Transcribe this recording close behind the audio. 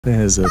That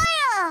has a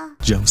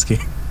jump scare.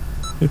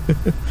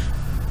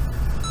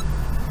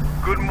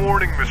 Good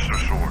morning,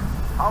 Mr. Sword.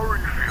 How are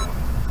you feeling?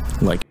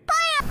 Like,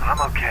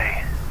 I'm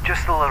okay.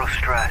 Just a little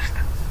stressed.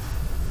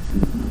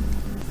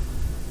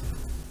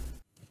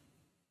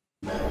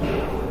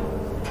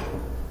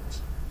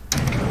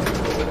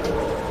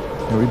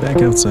 are we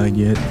back outside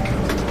yet?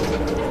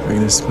 Are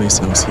in this place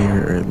house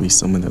here, or at least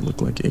someone that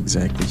looked like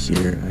exactly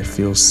here? I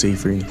feel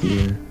safer in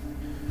here.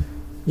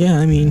 Yeah,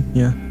 I mean,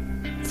 yeah.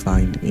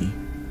 Find me.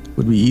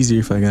 Would be easier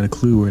if I got a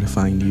clue where to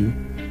find you.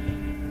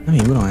 I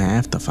mean, we don't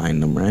have to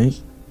find them, right?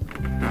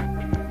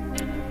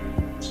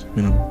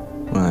 You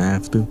know, well, I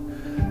have to.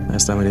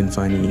 Last time I didn't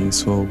find anything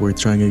useful. Worth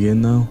trying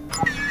again, though.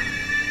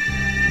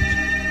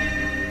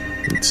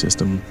 Boot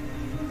system.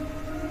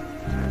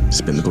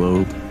 Spin the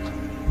globe.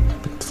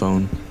 Pick the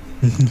phone.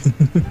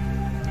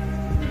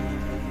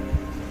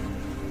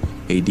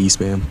 AD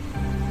spam.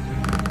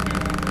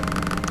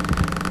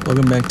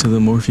 Welcome back to the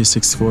Morpheus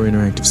 64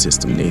 interactive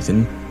system,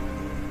 Nathan.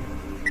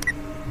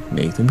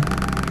 Nathan?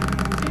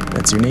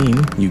 That's your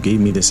name. You gave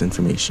me this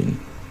information.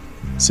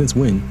 Since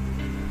when?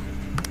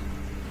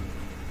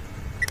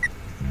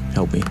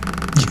 Help me.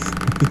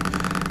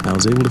 I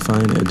was able to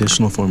find an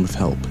additional form of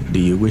help. Do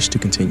you wish to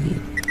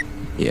continue?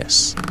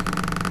 Yes.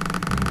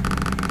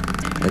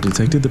 I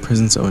detected the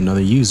presence of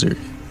another user.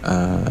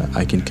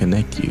 I can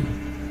connect you.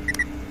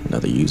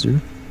 Another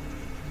user?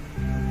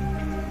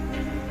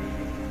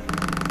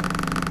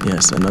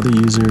 Yes, another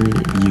user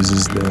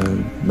uses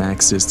the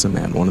Mac system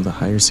at one of the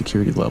higher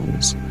security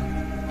levels.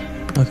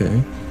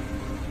 Okay.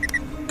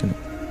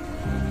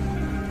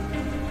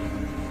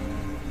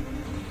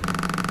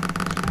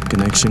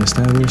 Connection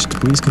established.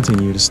 Please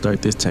continue to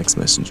start this text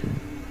messenger.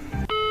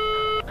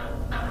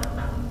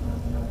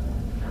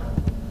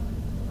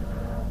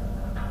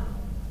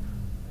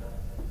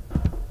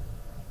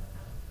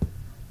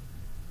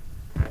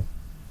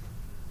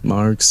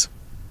 Marks.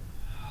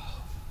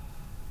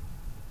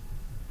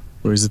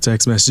 Where's the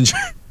text messenger?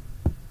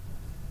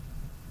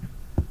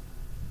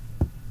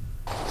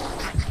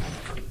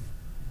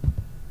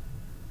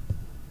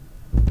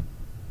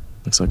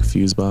 Looks like a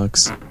fuse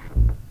box.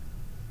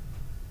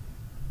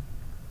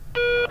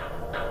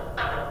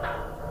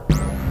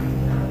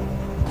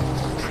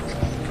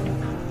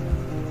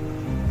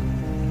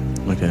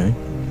 Okay.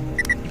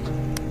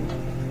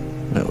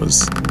 That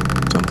was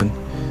something.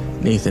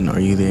 Nathan, are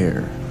you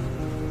there?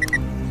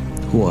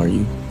 Who are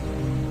you?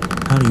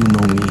 How do you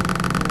know me?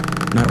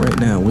 Not right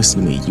now. Listen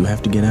to me. You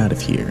have to get out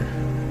of here.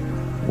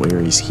 Where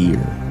is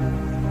here?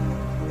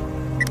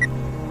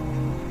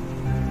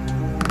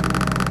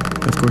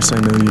 Of course I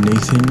know you,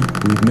 Nathan.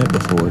 We've met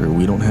before.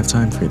 We don't have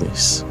time for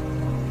this.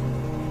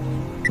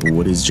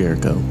 What is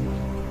Jericho?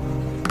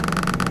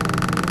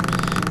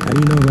 How do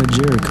you know about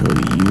Jericho?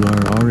 You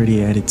are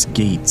already at its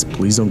gates.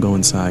 Please don't go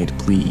inside,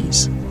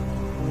 please.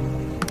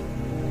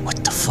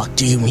 What the fuck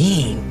do you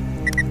mean?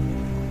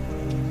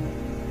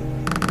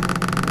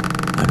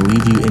 I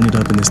believe you ended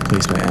up in this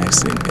place by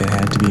accident. It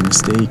had to be a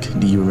mistake.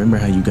 Do you remember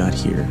how you got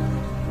here?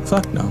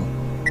 Fuck no.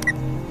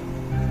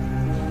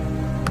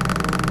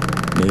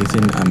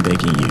 Nathan, I'm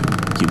begging you.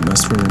 You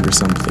must remember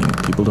something.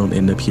 People don't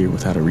end up here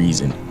without a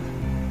reason.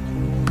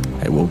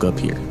 I woke up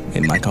here,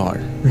 in my car.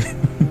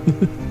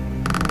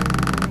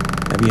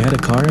 Have you had a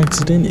car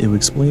accident? It would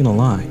explain a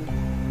lot.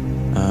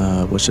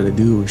 What should I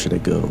do? Where should I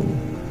go? I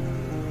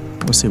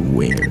want to say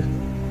where.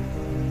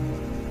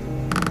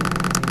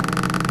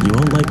 You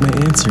won't like my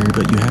answer,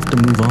 but you have to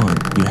move on.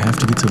 You have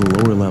to get to the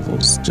lower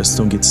levels. Just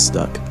don't get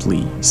stuck,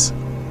 please.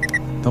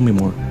 Tell me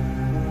more.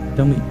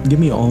 Give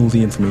me all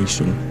the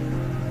information.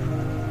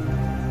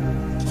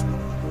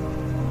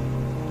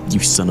 You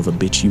son of a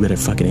bitch, you better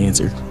fucking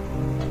answer.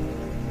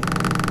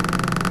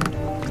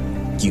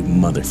 You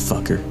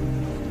motherfucker.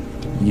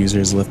 User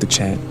has left the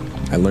chat.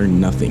 I learned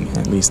nothing.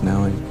 At least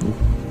now I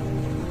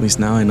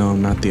know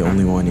I'm not the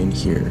only one in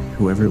here.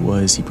 Whoever it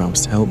was, he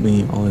promised to help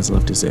me. All that's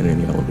left is to enter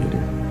the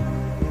elevator.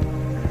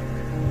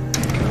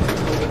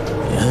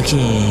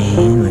 Okay,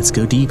 let's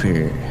go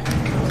deeper.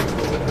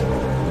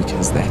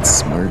 Because that's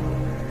smart.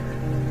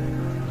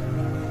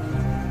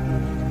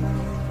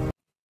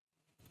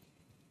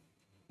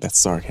 That's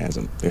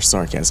sarcasm. There's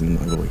sarcasm in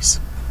my voice.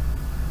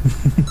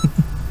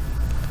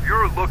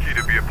 You're lucky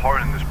to be a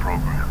part in this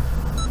program.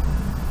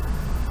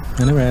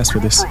 I never asked for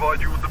this. We'll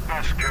provide you with the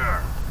best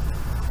care.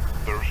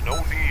 There's no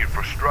need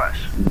for stress.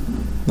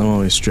 I'm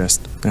always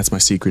stressed. That's my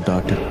secret,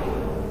 doctor.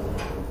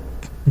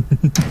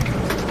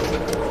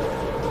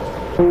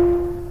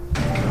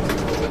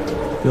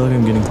 I feel like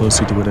I'm getting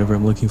closer to whatever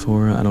I'm looking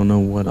for. I don't know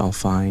what I'll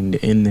find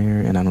in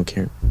there, and I don't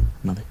care.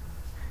 Nothing.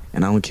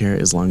 And I don't care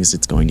as long as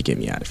it's going to get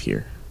me out of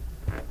here.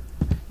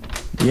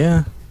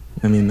 Yeah,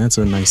 I mean, that's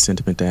a nice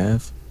sentiment to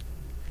have.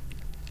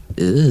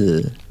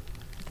 Ugh.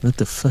 What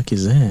the fuck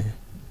is that?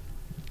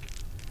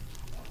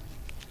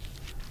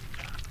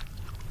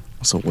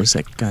 Also, where's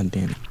that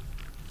goddamn...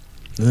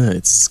 Ugh,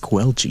 it's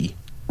squelchy.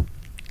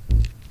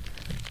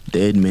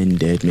 Dead men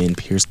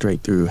pierced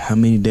right through. How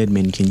many dead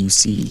men can you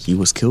see? He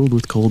was killed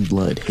with cold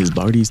blood. His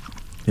body's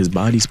His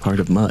body's part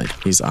of mud,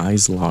 his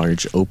eyes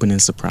large, open in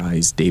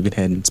surprise. David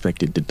hadn't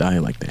expected to die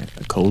like that.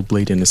 A cold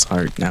blade in his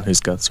heart, now his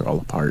guts are all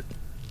apart.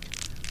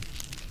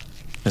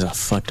 There's a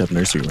fucked up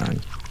nursery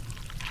rhyme.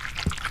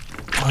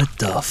 What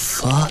the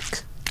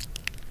fuck?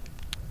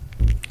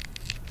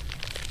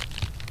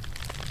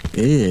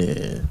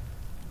 Ew.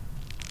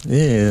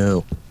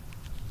 Ew.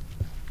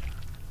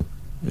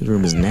 This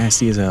room is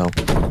nasty as hell.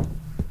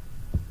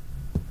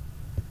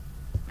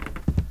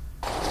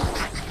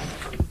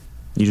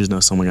 You just know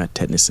someone got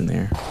tetanus in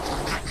there.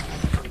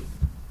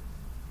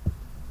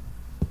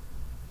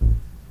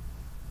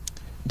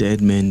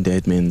 Dead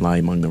men lie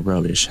among the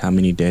rubbish. How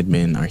many dead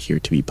men are here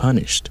to be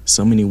punished?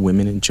 So many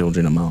women and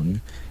children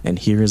among. And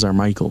here is our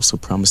Michael, so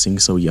promising,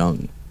 so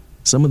young.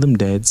 Some of them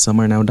dead, some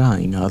are now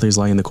dying. Others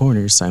lie in the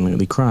corners,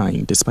 silently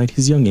crying. Despite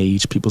his young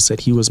age, people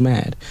said he was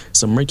mad.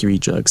 Some mercury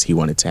drugs he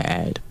wanted to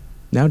add.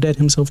 Now dead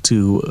himself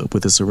too,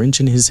 with a syringe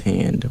in his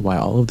hand. Why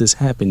all of this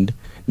happened,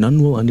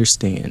 none will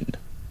understand.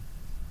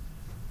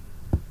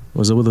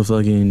 What's up with the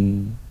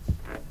fucking...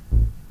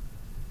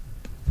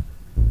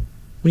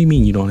 What do you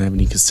mean you don't have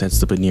any cassettes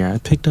to put in here? I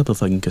picked up a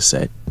fucking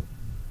cassette.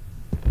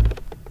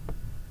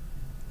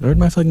 Where'd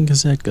my fucking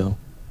cassette go?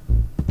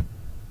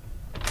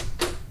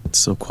 It's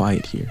so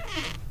quiet here.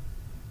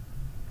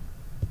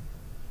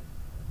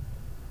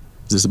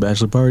 Is this a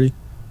bachelor party?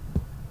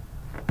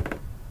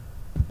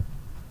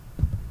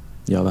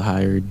 Y'all are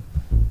hired.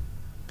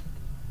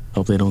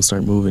 Hope they don't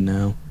start moving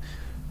now.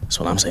 That's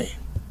what I'm saying.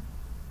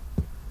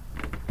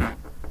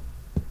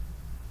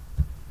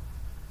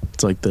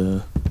 It's like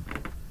the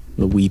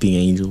weeping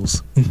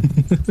angels.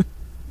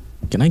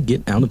 Can I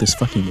get out of this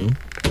fucking room?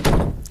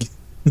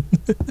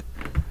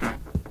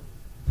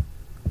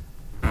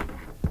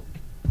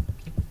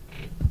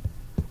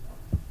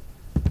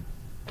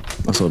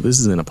 Also, this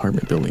is an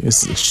apartment building.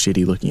 This is a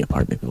shitty looking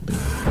apartment building.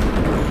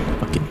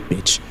 Fucking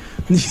bitch.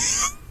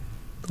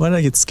 Why did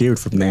I get scared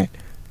from that?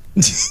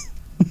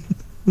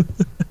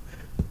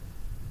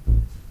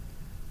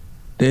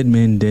 Dead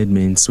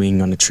men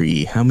swinging on a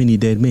tree. How many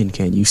dead men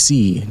can you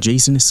see?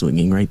 Jason is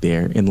swinging right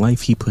there. In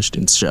life he pushed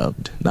and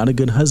shoved. Not a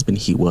good husband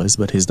he was,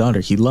 but his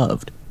daughter he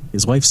loved.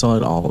 His wife saw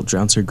it all,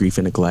 drowns her grief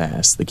in a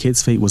glass. The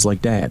kid's fate was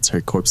like dad's,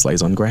 her corpse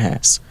lies on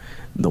grass.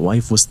 The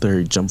wife was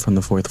third, jumped from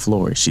the 4th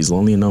floor. She's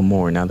lonely no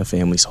more, now the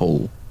family's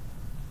whole.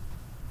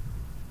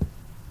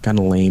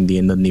 Kinda lame, the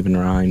end doesn't even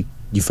rhyme.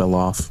 You fell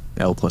off,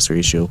 L plus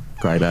ratio,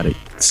 cry about it.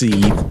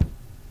 See.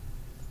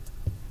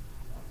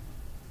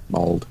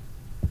 Bald.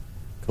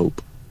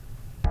 Cope.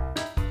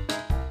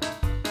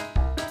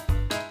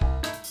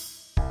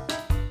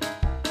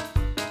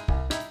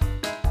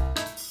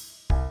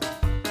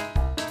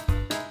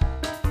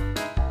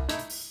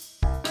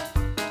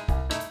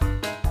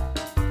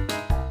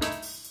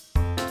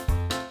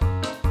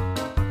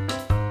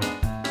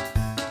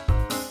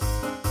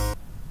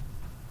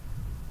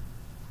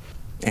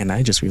 And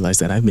I just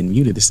realized that I've been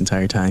muted this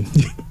entire time.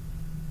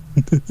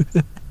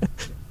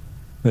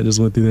 I just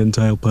went through the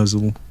entire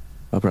puzzle.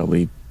 I'll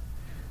probably...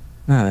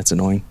 that's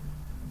annoying.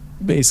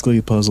 Basically,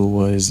 the puzzle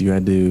was you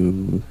had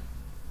to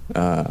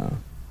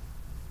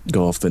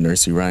go off the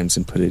nursery rhymes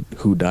and put it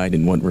who died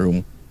in what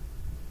room.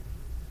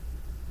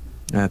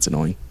 That's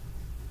annoying.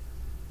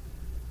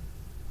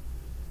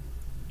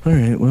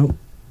 Alright, well,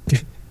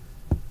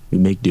 we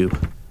make do.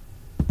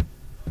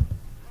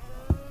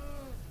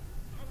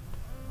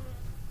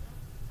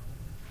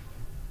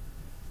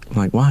 I'm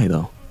like, why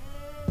though?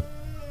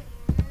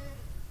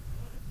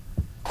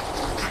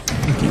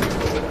 Thank you.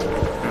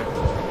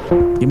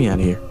 Get me out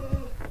of here.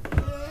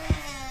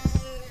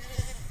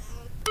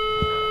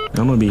 I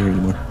don't want to be here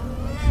anymore.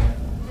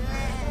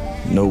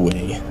 No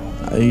way.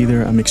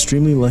 Either I'm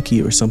extremely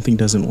lucky or something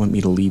doesn't want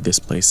me to leave this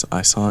place.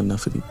 I saw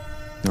enough of the...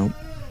 Nope.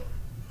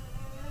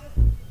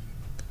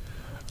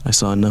 I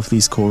saw enough of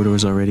these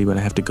corridors already, but I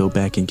have to go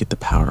back and get the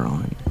power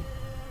on.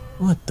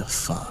 What the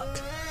fuck?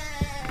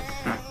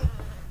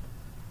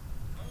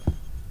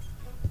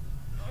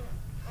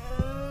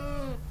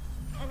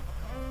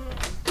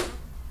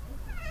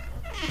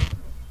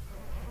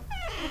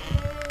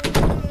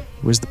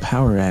 Where's the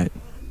power at?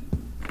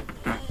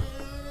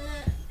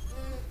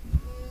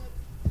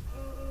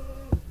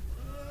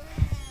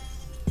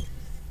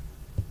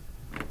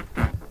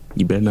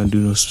 You better not do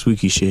no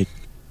spooky shit.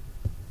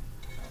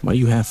 Why do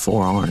you have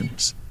 4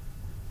 arms?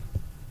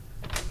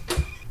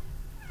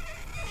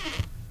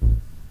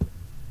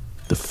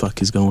 The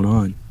fuck is going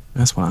on?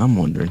 That's what I'm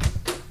wondering.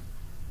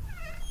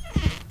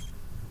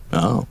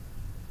 Oh.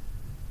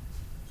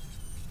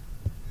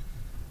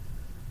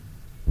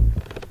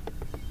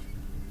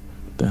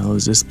 The hell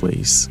is this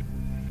place?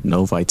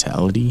 No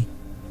vitality?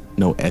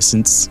 No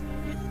essence?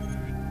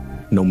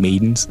 No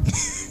maidens?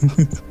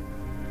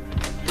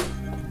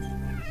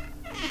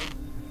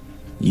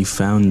 You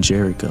found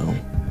Jericho.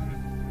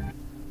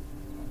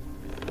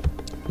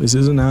 This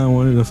isn't how I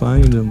wanted to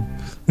find him.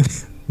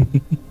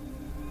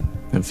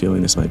 I'm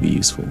feeling this might be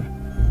useful.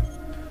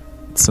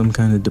 It's some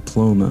kind of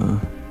diploma.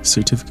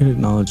 Certificate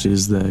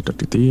acknowledges that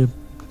Dr.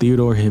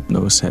 Theodore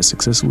Hypnos has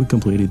successfully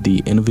completed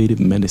the Innovative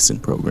Medicine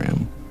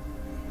program.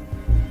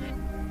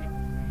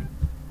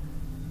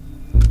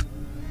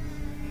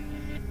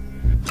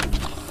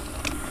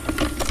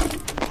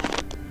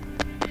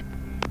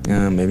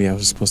 Maybe I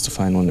was supposed to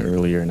find one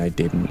earlier and I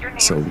didn't, Your name,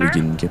 so we sir?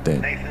 didn't get that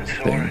Nathan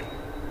thing. Soren.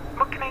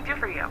 What can I do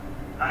for you?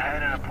 I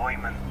had an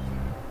appointment.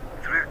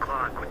 3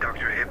 o'clock with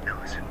Dr.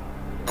 Hypnos.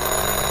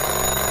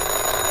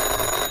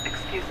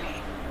 Excuse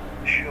me.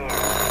 Sure.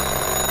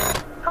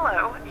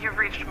 Hello, you've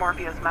reached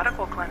Morpheus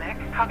Medical Clinic.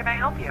 How can I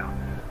help you?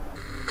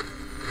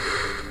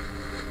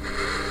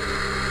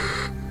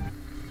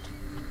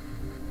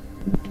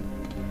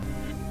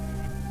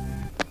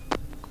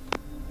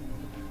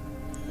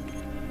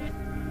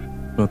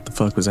 What the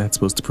fuck was that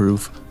supposed to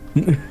prove?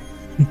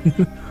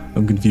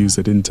 I'm confused,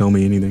 that didn't tell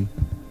me anything.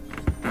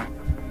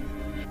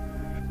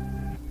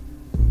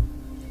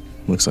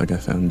 Looks like I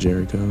found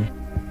Jericho.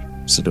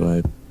 So do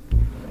I...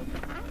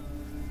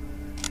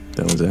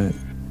 That was that.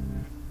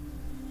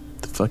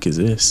 The fuck is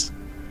this?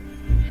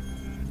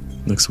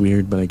 Looks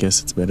weird, but I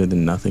guess it's better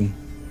than nothing.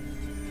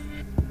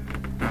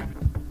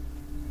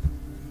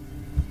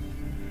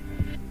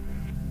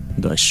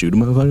 Do I shoot a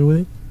motherfucker with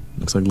it?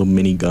 Looks like a little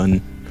mini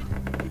gun.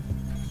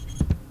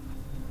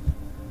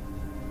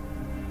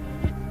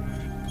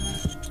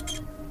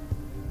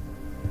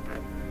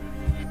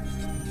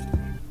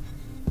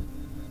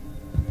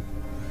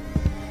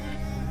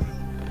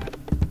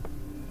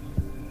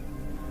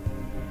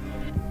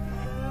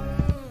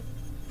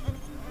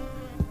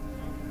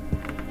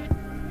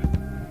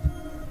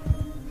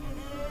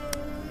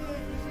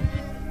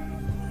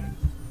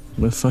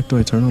 Where the fuck do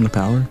I turn on the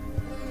power?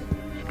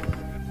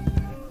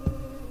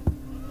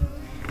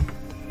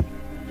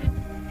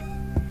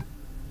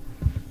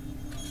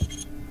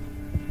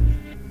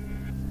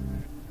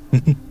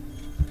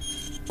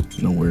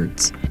 No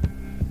words.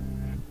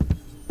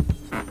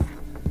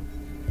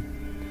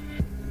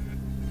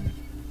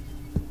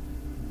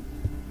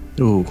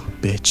 Oh,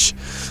 bitch.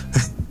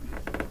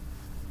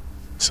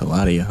 It's a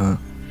lot of you, huh?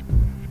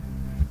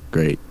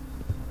 Great.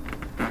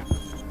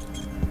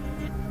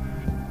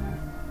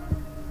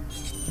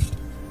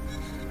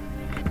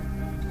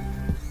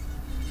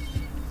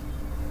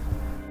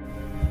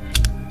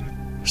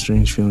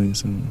 Strange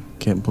feelings and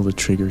can't pull the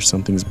trigger,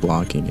 something's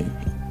blocking it.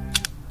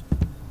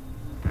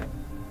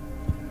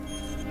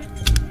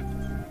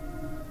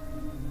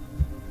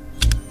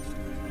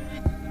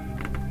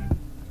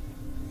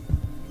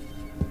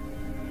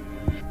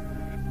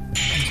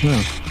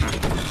 Oh.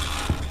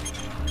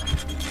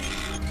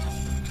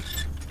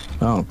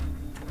 Oh.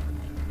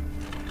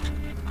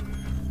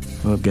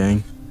 What up,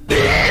 gang?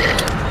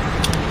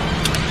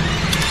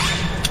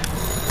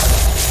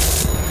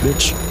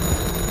 Bitch.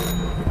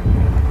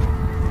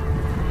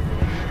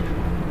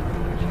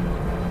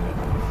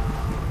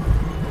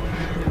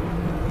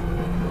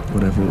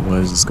 Whatever it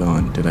was is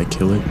gone. Did I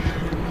kill it?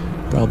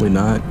 Probably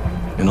not,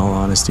 in all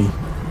honesty.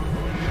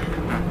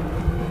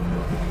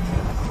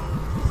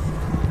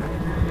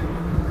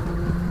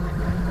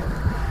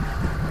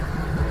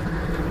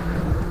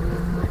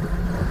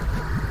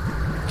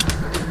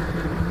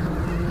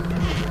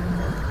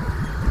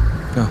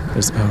 Oh,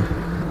 there's the power.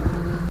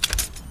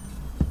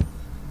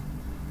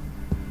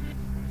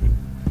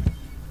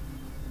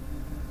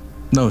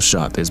 No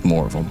shot, there's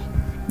more of them.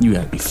 You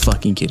gotta be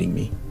fucking kidding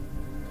me.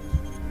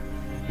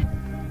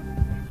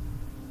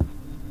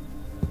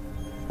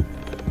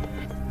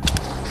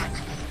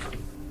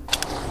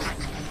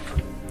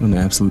 An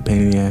absolute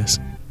pain in the ass.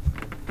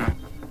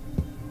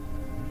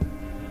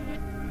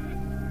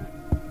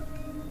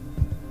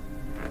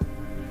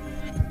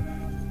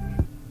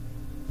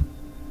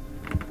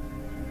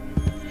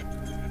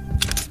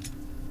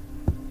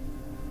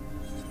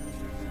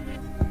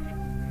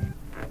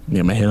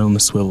 Got my head on the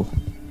swivel.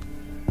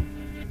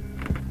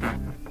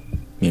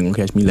 You ain't gonna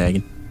catch me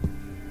lagging.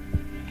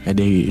 I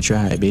dare you to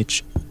try it,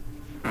 bitch.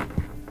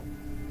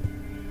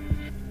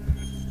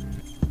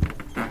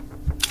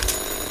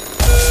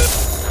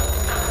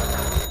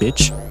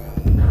 Bitch.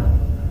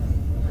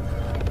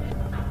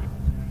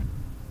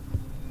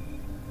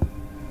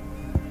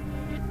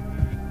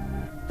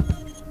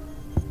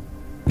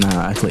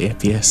 Nah, I play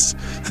FPS.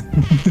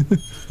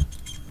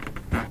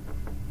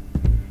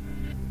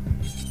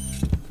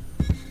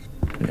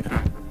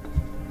 Yeah.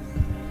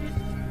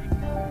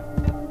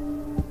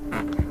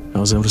 I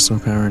was able to store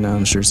power, now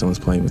I'm sure someone's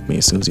playing with me.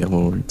 As soon as the other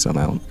one works, I'm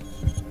out.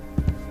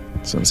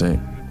 That's what I'm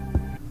saying.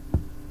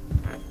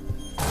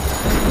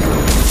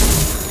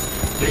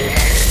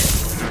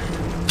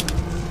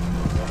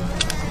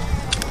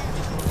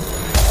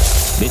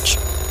 Bitch.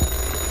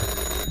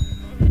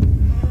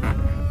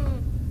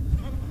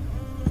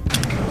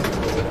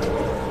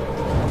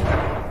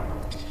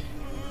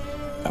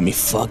 Got me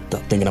fucked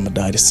up thinking I'm gonna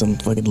die to some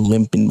fucking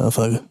limping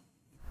motherfucker.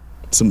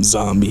 Some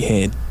zombie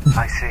head.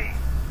 I see.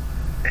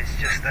 It's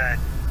just that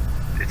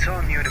it's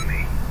all new to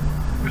me.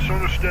 It's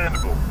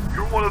understandable.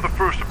 You're one of the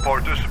first to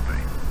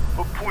participate.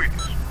 But please,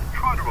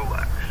 try to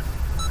relax.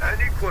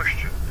 Any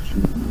questions?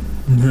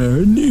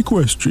 Any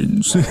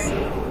questions?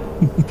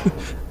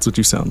 That's what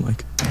you sound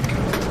like.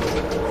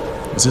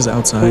 Is this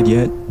outside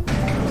yet?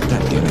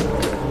 God damn it.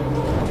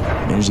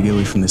 Managed to get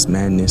away from this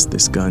madness,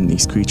 this gun,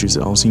 these creatures.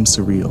 It all seems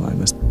surreal.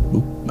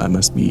 I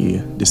must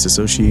be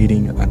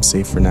disassociating. I'm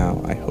safe for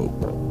now, I hope.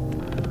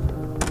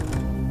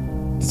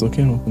 Still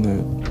can't open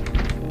that.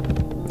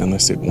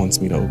 Unless it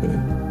wants me to open it.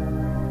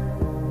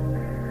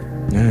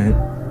 Alright.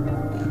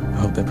 I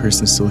hope that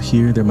person is still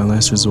here. They're my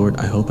last resort.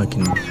 I hope I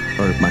can,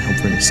 or my hope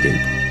for an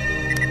escape.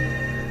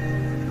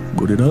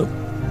 Boot it up.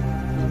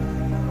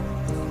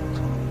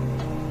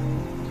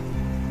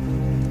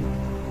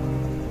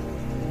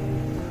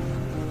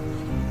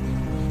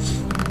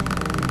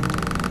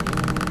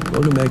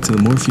 Welcome back to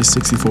the Morpheus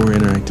 64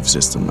 interactive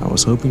system. I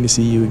was hoping to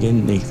see you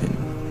again, Nathan.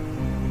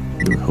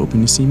 You were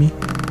hoping to see me?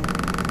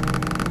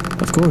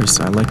 Of course,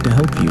 I'd like to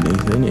help you,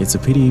 Nathan. It's a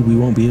pity we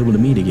won't be able to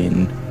meet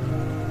again.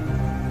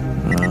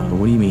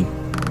 What do you mean?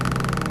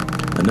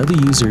 Another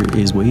user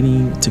is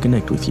waiting to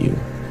connect with you.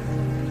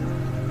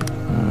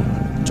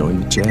 Join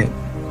the chat.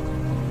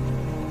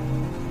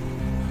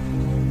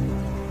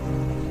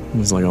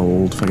 It's like an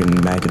old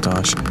fucking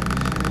Macintosh.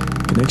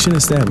 Connection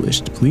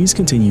established. Please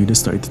continue to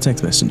start the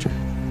text messenger.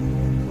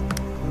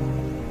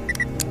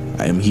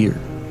 I am here.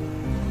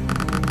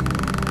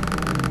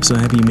 So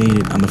happy you made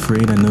it. I'm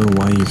afraid I know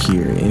why you're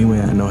here. Anyway,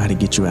 I know how to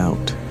get you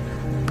out.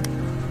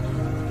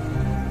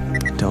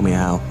 Tell me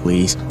how,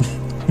 please.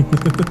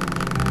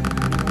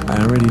 I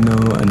already know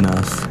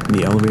enough.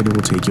 The elevator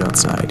will take you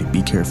outside.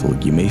 Be careful.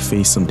 You may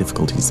face some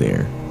difficulties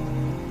there.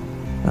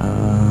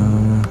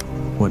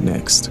 What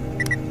next?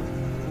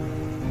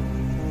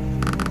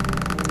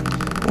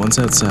 Once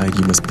outside,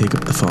 you must pick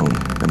up the phone.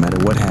 No matter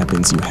what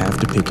happens, you have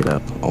to pick it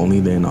up. Only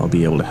then I'll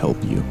be able to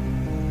help you.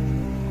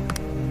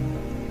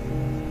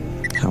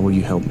 How will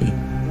you help me?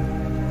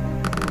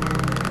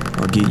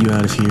 I'll get you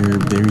out of here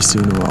very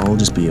soon. It will all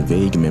just be a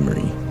vague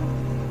memory.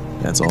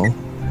 That's all.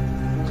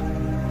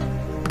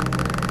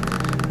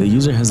 The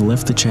user has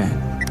left the chat.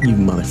 You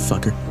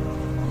motherfucker.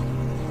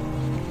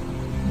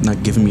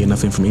 Not giving me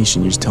enough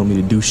information. You're just telling me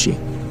to do shit.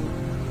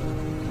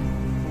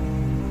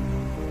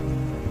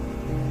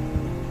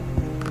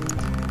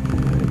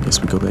 I guess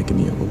we go back in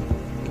the elevator.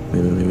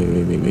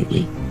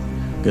 Wait.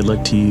 Good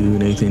luck to you,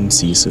 Nathan.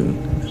 See you soon.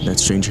 That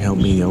stranger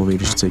helped me. The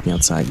elevator should take me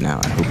outside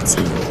now. I hope it's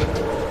leaving.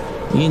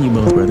 Me and you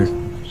both, brother.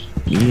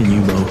 Me and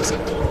you both.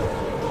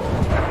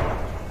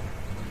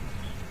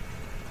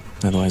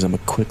 Otherwise, I'm a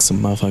quick some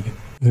motherfucker.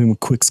 I'm a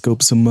quick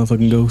scope some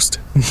motherfucking ghost.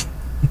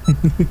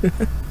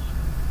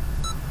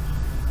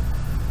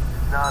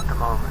 Not at the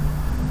moment.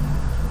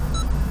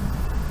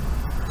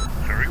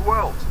 Very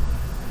well.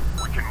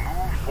 We can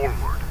move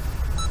forward.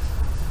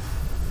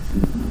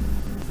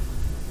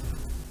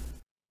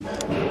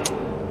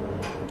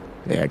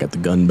 Yeah, I got the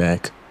gun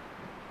back.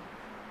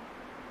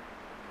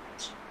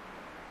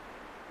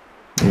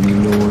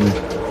 Open the door.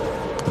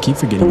 I keep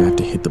forgetting I have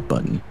to hit the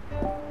button.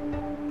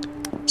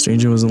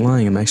 Stranger wasn't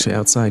lying. I'm actually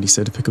outside. He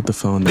said to pick up the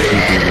phone. That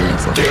he'd be waiting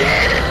for me.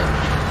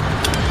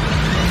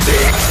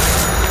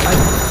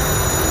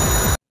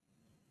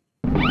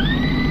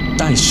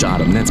 I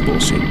shot him. That's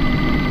bullshit.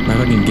 My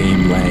fucking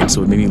game lagged,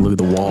 so it made me look at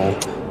the wall.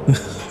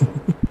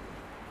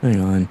 Hang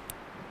on.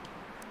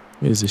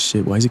 What is this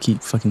shit? Why does it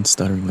keep fucking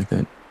stuttering like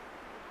that?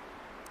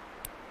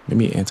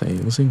 Maybe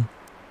anti-aliasing?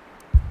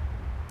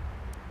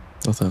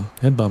 Also,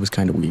 head bob is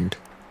kind of weird.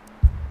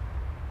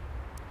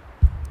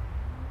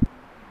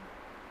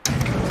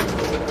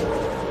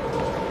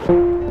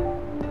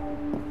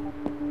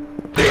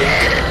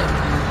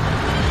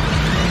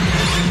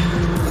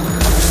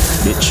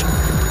 Bitch.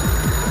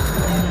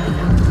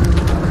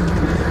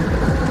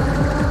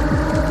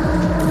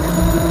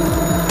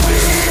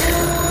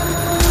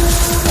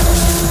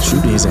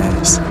 Shoot his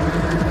ass.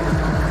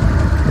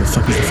 Where the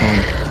fuck is the phone?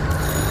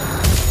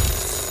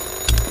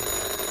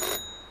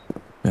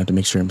 I have to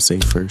make sure I'm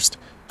safe first.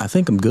 I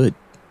think I'm good.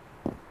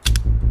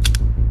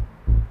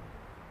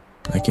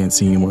 I can't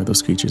see any more of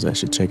those creatures. I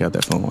should check out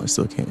that phone while I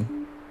still can.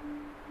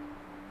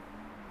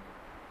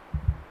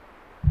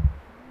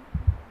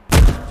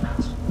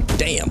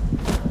 Damn.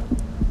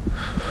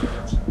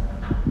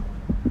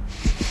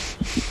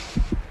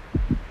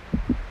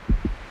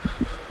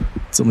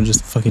 Someone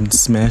just fucking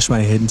smashed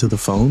my head into the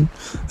phone?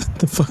 What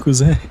the fuck was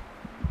that?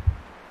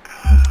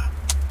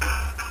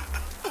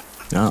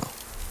 Oh.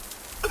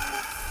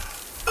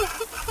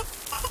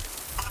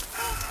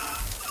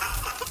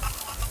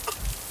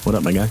 What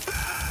up, my guy?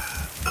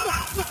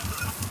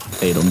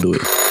 Hey, don't do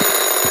it.